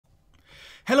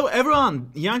Hello everyone,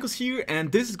 Jankos here,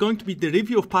 and this is going to be the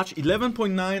review of patch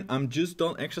 11.9. I'm just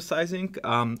done exercising,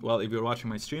 well, if you're watching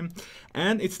my stream,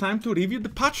 and it's time to review the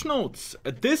patch notes.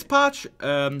 This patch,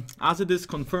 as it is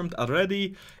confirmed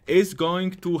already, is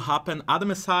going to happen at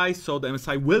MSI, so the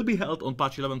MSI will be held on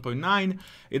patch 11.9.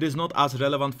 It is not as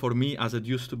relevant for me as it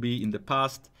used to be in the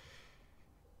past.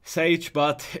 Sage,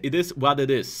 but it is what it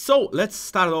is. So let's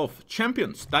start off.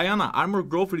 Champions. Diana, armor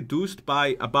growth reduced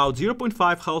by about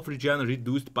 0.5, health regen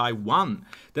reduced by 1.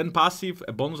 Then passive,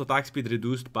 bonus attack speed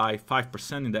reduced by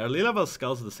 5% in the early level,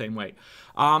 scales the same way.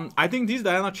 I think these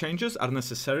Diana changes are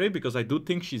necessary because I do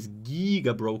think she's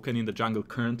giga broken in the jungle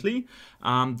currently.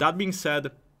 That being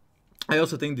said, I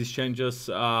also think these changes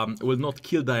will not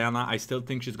kill Diana. I still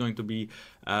think she's going to be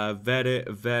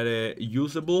very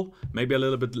usable. Maybe a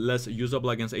little bit less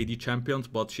usable against AD champions,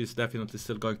 but she's definitely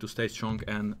still going to stay strong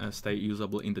and stay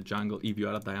usable in the jungle if you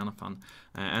are a Diana fan.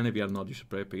 And if you are not, you should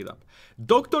probably pick it up.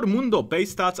 Dr. Mundo,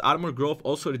 base stats, armor growth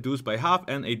also reduced by half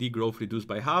and AD growth reduced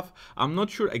by half. I'm not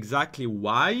sure exactly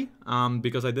why,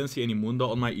 because I didn't see any Mundo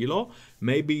on my elo.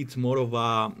 Maybe it's more of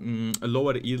a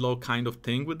lower elo kind of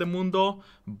thing with the Mundo,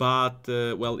 but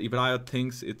well, if Riot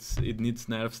thinks it needs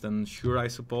nerfs, then sure, I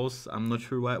suppose. I'm not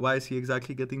sure why is he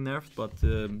exactly getting nerfed, but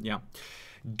yeah.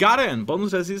 Garen,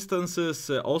 bonus resistances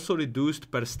also reduced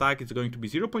per stack. It's going to be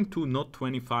 0.2, not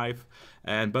 25.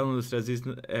 And bonus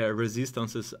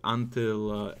resistances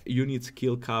until unit's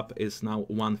kill cap is now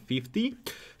 150.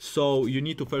 So you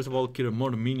need to first of all kill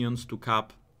more minions to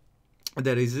cap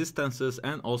the resistances,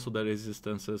 and also the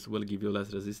resistances will give you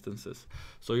less resistances.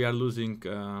 So you are losing,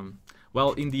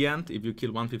 well, in the end, if you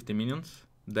kill 150 minions,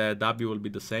 the W will be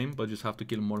the same, but you just have to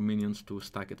kill more minions to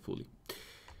stack it fully.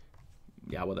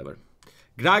 Yeah, whatever.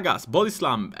 Gragas, Body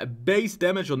Slam, base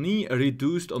damage on knee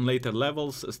reduced on later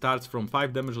levels, starts from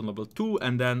 5 damage on level 2,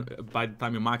 and then by the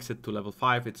time you max it to level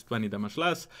 5, it's 20 damage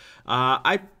less.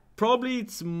 Probably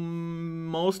it's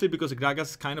mostly because Gragas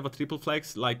is kind of a triple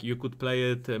flex, like you could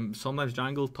play it sometimes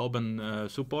jungle, top and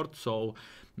support, so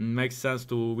makes sense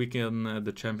to weaken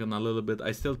the champion a little bit.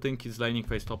 I still think his laning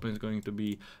phase top lane is going to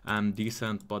be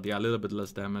decent, but yeah, a little bit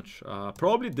less damage.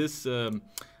 Probably this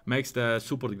makes the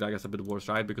support Gragas a bit worse,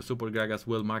 right? Because support Gragas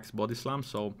will max body slam,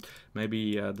 so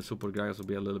maybe the support Gragas will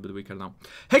be a little bit weaker now.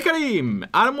 Hecarim,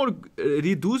 armor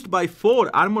reduced by 4,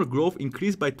 armor growth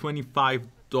increased by 25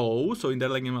 though, so in their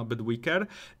lane a bit weaker.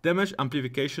 Damage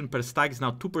amplification per stack is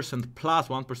now 2% plus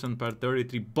 1% per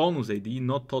 33 bonus AD,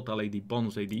 not total AD,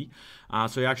 bonus AD.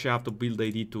 So you actually have to build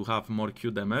AD to have more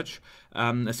Q damage.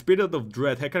 Spirit of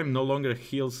Dread, Hecarim no longer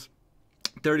heals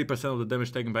 30% of the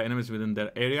damage taken by enemies within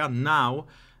their area. Now,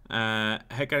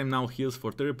 Hecarim now heals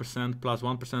for 30% plus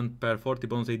 1% per 40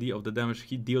 bonus AD of the damage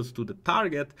he deals to the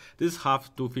target. This is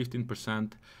half to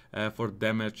 15% for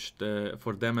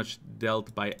damage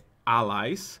dealt by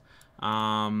allies.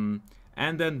 And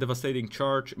then devastating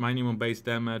charge, minimum base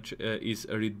damage is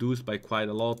reduced by quite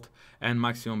a lot, and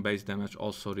maximum base damage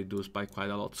also reduced by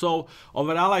quite a lot. So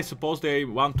overall, I suppose they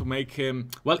want to make him,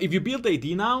 well, if you build AD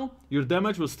now, your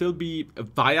damage will still be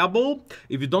viable.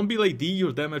 If you don't build AD,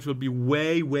 your damage will be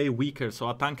way weaker. So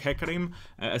a tank Hecarim,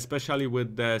 especially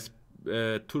with the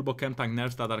turbo chem tank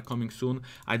nerfs that are coming soon,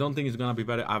 I don't think it's gonna be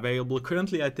very available.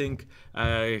 Currently, I think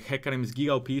Hecarim is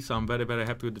giga OP, so I'm very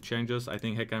happy with the changes. I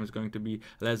think Hecarim is going to be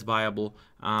less viable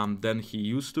than he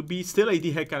used to be. Still, AD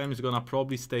Hecarim is gonna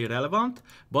probably stay relevant,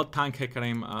 but tank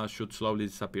Hecarim should slowly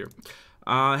disappear.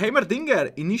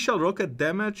 Heimerdinger, initial rocket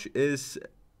damage is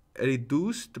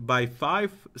reduced by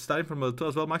 5 starting from level 2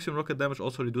 as well. Maximum rocket damage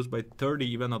also reduced by 30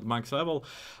 even at max level.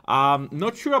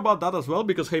 Not sure about that as well,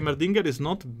 because Heimerdinger is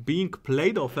not being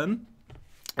played often,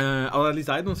 or at least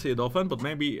I don't see it often, but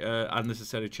maybe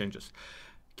unnecessary changes.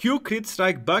 Q crit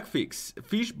strike bug fix.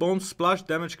 Fish bone splash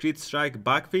damage crit strike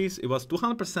bug fix. It was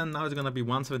 200%, now it's gonna be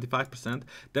 175%.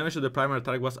 Damage to the primary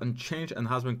target was unchanged and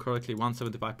has been correctly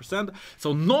 175%.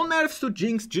 So no nerfs to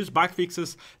Jinx, just bug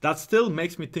fixes. That still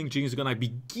makes me think Jinx is gonna be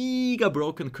giga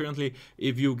broken currently.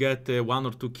 If you get 1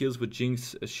 or 2 kills with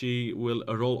Jinx, she will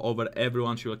roll over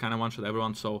everyone. She will kind of one-shot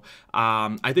everyone. So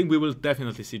I think we will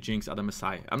definitely see Jinx at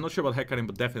MSI. I'm not sure about Hecarim,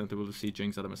 but definitely we will see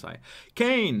Jinx at MSI.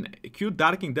 Kayn, Q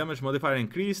darking damage modifier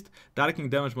increased. Darking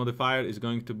damage modifier is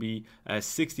going to be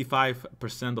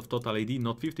 65% of total AD,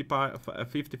 not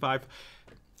 55.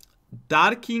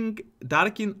 Darking,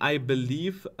 I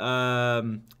believe,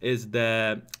 is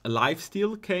the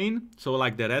lifesteal Kayn, so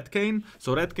like the red Kayn.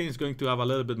 So red Kayn is going to have a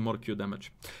little bit more Q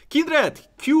damage. Kindred,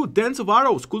 Q, Dance of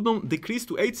Arrows, cooldown decreased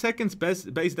to 8 seconds,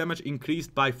 base damage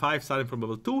increased by 5 starting from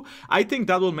level 2. I think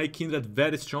that will make Kindred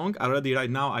very strong. Already right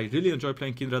now, I really enjoy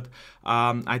playing Kindred.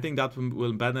 I think that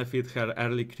will benefit her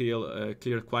early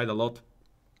clear quite a lot.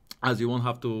 as you won't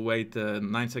have to wait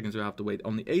 9 seconds, you have to wait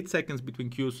only 8 seconds between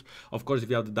Qs. Of course, if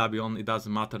you have the W on, it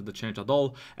doesn't matter the change at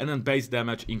all. And then base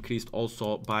damage increased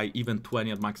also by even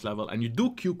 20 at max level. And you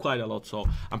do Q quite a lot, so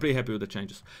I'm pretty happy with the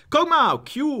changes. Kog'Maw,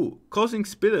 Q, causing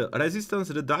spirit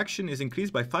resistance reduction is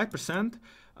increased by 5%.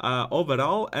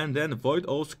 Overall, and then Void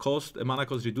Oath cost mana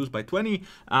cost reduced by 20.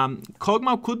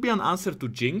 Kog'Maw could be an answer to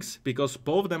Jinx because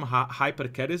both of them have hyper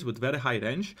carries with very high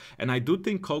range, and I do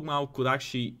think Kog'Maw could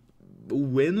actually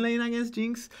win lane against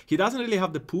Jinx. He doesn't really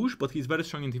have the push, but he's very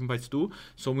strong in teamfights too.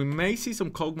 So we may see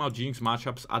some Kog'Maw Jinx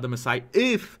matchups at the Messiah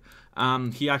if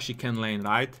he actually can lane,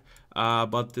 right?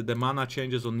 But the mana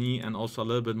changes on knee and also a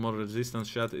little bit more resistance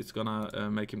shot, it's gonna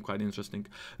make him quite interesting.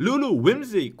 Lulu,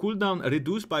 Whimsy, cooldown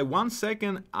reduced by 1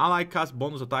 second, ally cast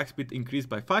bonus attack speed increased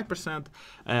by 5%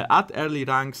 at early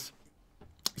ranks.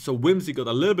 So Whimsy got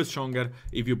a little bit stronger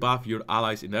if you buff your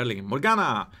allies in the early game.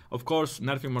 Morgana, of course,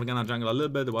 nerfing Morgana jungle a little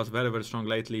bit. It was very strong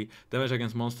lately. Damage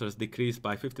against monsters decreased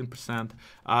by 15%.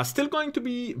 Still going to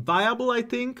be viable, I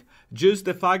think. Just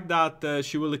the fact that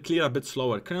she will clear a bit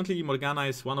slower. Currently, Morgana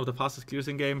is one of the fastest clears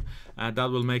in game. That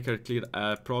will make her clear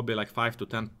probably like 5 to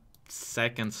 10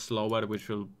 seconds slower, which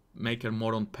will make her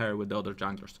more on par with the other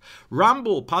junglers.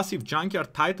 Rumble, passive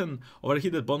Junkyard Titan,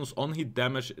 overheated bonus on hit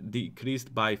damage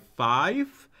decreased by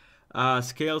 5.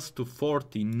 Scales to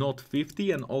 40, not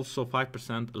 50, and also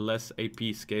 5% less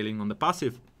AP scaling on the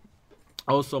passive.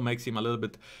 Also makes him a little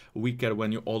bit weaker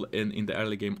when you all in the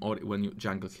early game or when you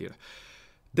jungle clear.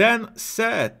 Then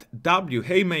set W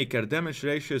Haymaker damage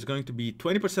ratio is going to be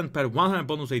 20% per 100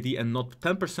 bonus AD and not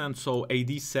 10%. So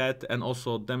AD set and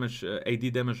also damage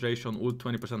AD damage ratio on ult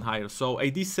 20% higher. So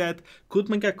AD set could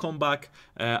make a comeback.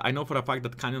 I know for a fact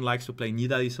that Canyon likes to play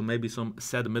Nidalee, so maybe some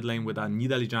set mid lane with a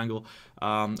Nidalee jungle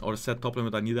or set top lane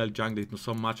with a Nidalee jungle.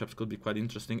 Some matchups could be quite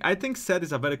interesting. I think set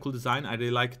is a very cool design. I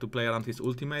really like to play around his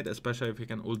ultimate, especially if he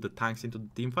can ult the tanks into the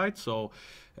team fight. So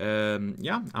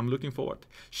yeah, I'm looking forward.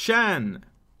 Shen.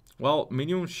 Well,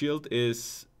 minimum shield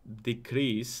is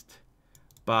decreased,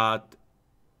 but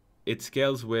it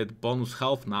scales with bonus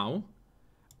health now.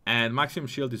 And maximum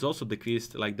shield is also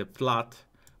decreased, like the flat,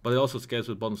 but it also scales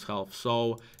with bonus health.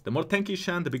 So the more tanky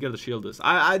Shen, the bigger the shield is.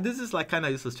 This is like kind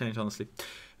of useless change, honestly.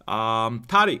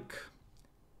 Taric.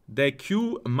 The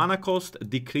Q mana cost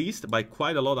decreased by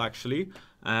quite a lot, actually,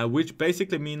 which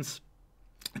basically means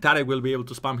Taric will be able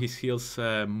to spam his heals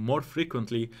more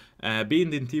frequently,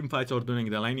 being in team fights or during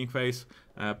the laning phase.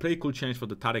 Pretty cool change for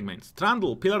the Taric mains.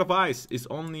 Trundle, Pillar of Ice is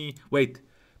only... Wait.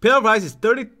 Pillar of Ice is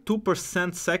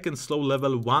 32% second slow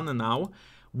level 1 now,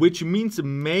 which means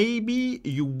maybe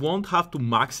you won't have to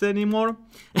max it anymore.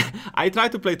 I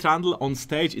tried to play Trundle on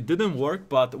stage, it didn't work,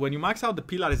 but when you max out the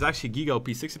Pillar, it's actually Giga OP,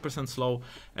 60% slow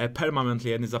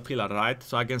permanently, and it's a Pillar, right?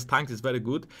 So against tanks, it's very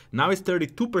good. Now it's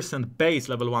 32% base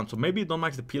level 1, so maybe you don't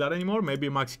max the Pillar anymore, maybe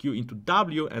you max Q into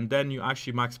W, and then you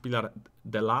actually max Pillar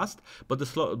the last, but the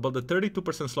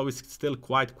 32% slow is still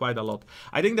quite a lot.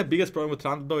 I think the biggest problem with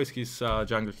Trundle, though, is his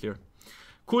jungle here.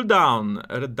 Cooldown,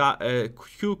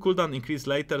 Q cooldown increased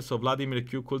later, so Vladimir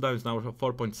Q cooldown is now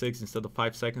 4.6 instead of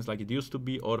 5 seconds like it used to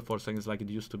be, or 4 seconds like it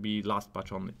used to be last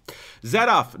patch only.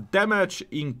 Zeraf, damage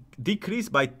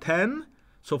decreased by 10,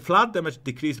 so flat damage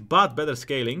decreased but better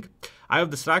scaling. Eye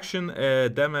of Distraction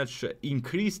damage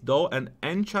increased though, and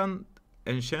enchant,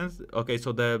 okay,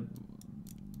 so the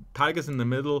targets in the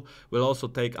middle will also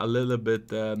take a little bit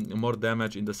more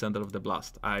damage in the center of the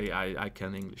blast. I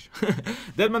can English.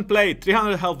 Deadman Plate,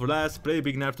 300 health less, pretty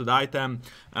big nerf to the item.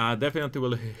 Definitely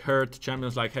will hurt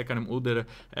champions like Hecarim Udyr.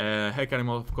 Hecarim,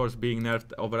 of course, being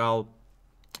nerfed overall.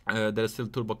 There's still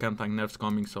Turbo Chem Tank nerfs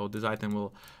coming, so this item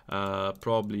will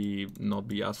probably not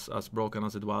be as broken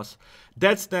as it was.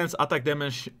 Death Stance, attack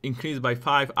damage increased by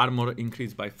 5, armor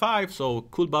increased by 5, so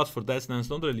cool buffs for Death Stance,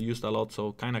 not really used a lot,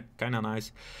 so kinda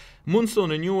nice.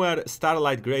 Moonstone Renewer,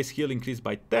 Starlight Grace heal increased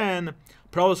by 10.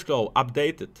 Prowess Claw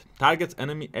updated, targets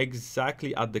enemy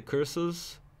exactly at the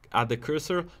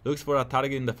cursor, looks for a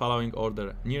target in the following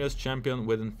order. Nearest champion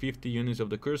within 50 units of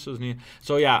the cursors.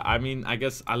 So yeah, I mean, I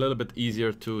guess a little bit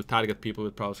easier to target people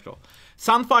with Prowess Claw.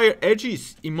 Sunfire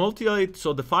Edges, immolate,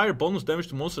 so the fire bonus damage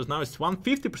to monsters now is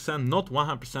 150%, not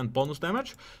 100% bonus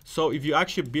damage. So if you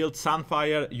actually build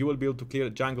Sunfire, you will be able to clear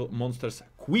jungle monsters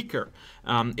quicker.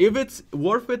 If it's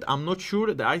worth it, I'm not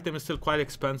sure. The item is still quite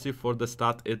expensive for the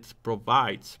stat it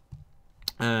provides.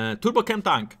 Turbo Chem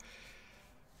Tank.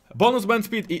 Bonus band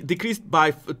speed decreased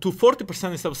by to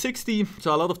 40% instead of 60,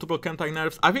 so a lot of Turbo Chem Tank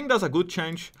nerfs. I think that's a good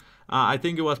change. I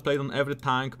think it was played on every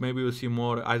tank. Maybe we'll see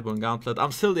more Iceborne Gauntlet.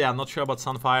 I'm still, not sure about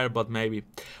Sunfire, but maybe.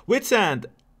 Wit's End,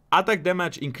 attack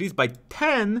damage increased by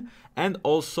 10, and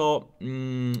also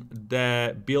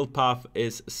the build path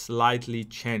is slightly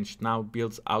changed. Now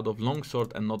builds out of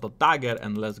longsword and not a dagger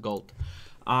and less gold.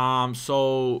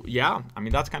 So yeah, I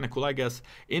mean, that's kind of cool, I guess.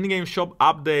 In-game shop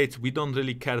updates, we don't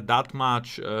really care that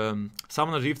much.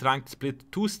 Summoner Rift ranked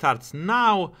split 2 starts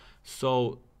now,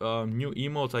 so new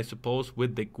emotes, I suppose,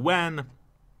 with the Gwen.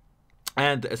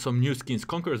 And some new skins.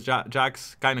 Conqueror's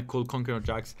Jax, kind of cool. Conqueror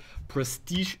Jax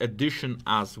Prestige Edition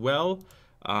as well.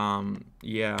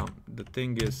 Yeah, the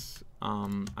thing is,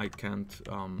 I can't,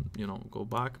 you know, go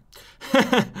back.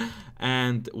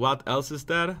 And what else is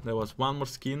there? There was one more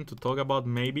skin to talk about,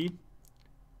 maybe.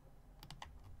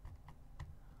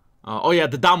 Oh yeah,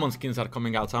 the Damon skins are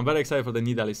coming out, so I'm very excited for the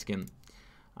Nidalee skin.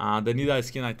 The Nidalee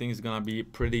skin, I think, is gonna be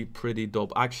pretty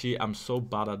dope. Actually, I'm so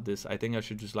bad at this. I think I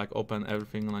should just like open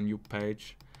everything on a new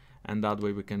page, and that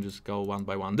way we can just go one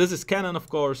by one. This is Kennen, of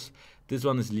course. This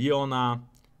one is Leona.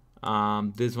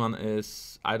 This one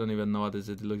is, I don't even know what is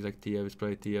it. It looks like TF. It's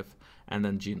probably TF, and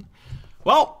then Jhin.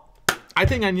 Well, I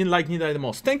think I like Nidalee the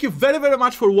most. Thank you very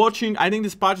much for watching. I think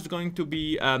this patch is going to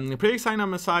be pretty exciting on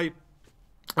my side.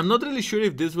 I'm not really sure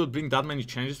if this will bring that many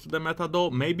changes to the meta though.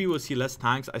 Maybe we'll see less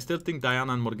tanks. I still think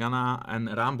Diana and Morgana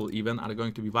and Rumble even are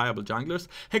going to be viable junglers.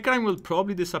 Hecarim will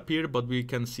probably disappear, but we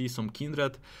can see some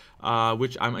Kindred,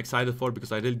 which I'm excited for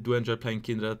because I really do enjoy playing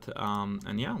Kindred.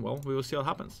 And yeah, well, we will see what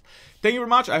happens. Thank you very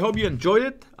much. I hope you enjoyed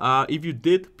it. If you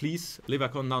did, please leave a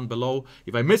comment down below.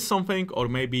 If I missed something, or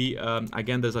maybe,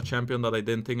 again, there's a champion that I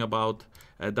didn't think about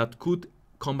that could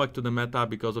come back to the meta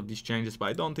because of these changes, but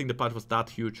I don't think the patch was that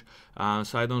huge,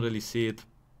 so I don't really see it.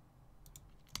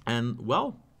 And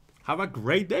well, have a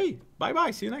great day. Bye bye,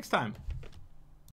 see you next time.